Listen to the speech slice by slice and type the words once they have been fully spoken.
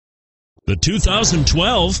The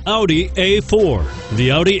 2012 Audi A4.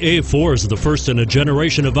 The Audi A4 is the first in a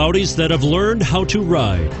generation of Audis that have learned how to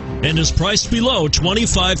ride and is priced below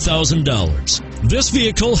 $25,000. This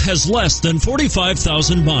vehicle has less than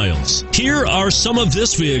 45,000 miles. Here are some of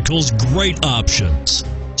this vehicle's great options: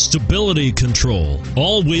 stability control,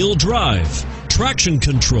 all-wheel drive, traction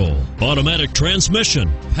control, automatic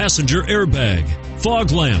transmission, passenger airbag,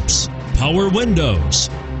 fog lamps, power windows,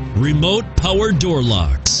 remote power door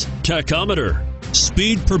locks, tachometer,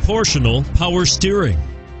 speed proportional power steering.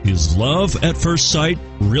 Is love at first sight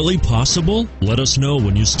really possible? Let us know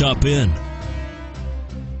when you stop in.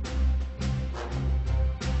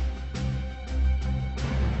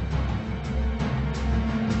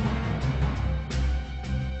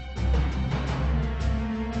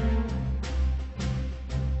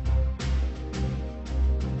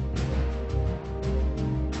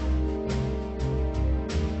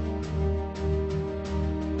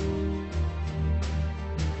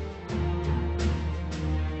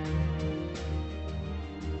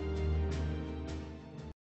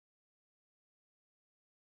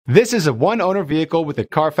 This is a one-owner vehicle with a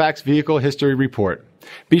Carfax Vehicle History Report.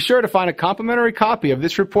 Be sure to find a complimentary copy of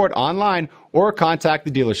this report online or contact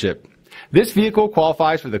the dealership. This vehicle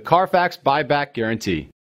qualifies for the Carfax Buyback Guarantee.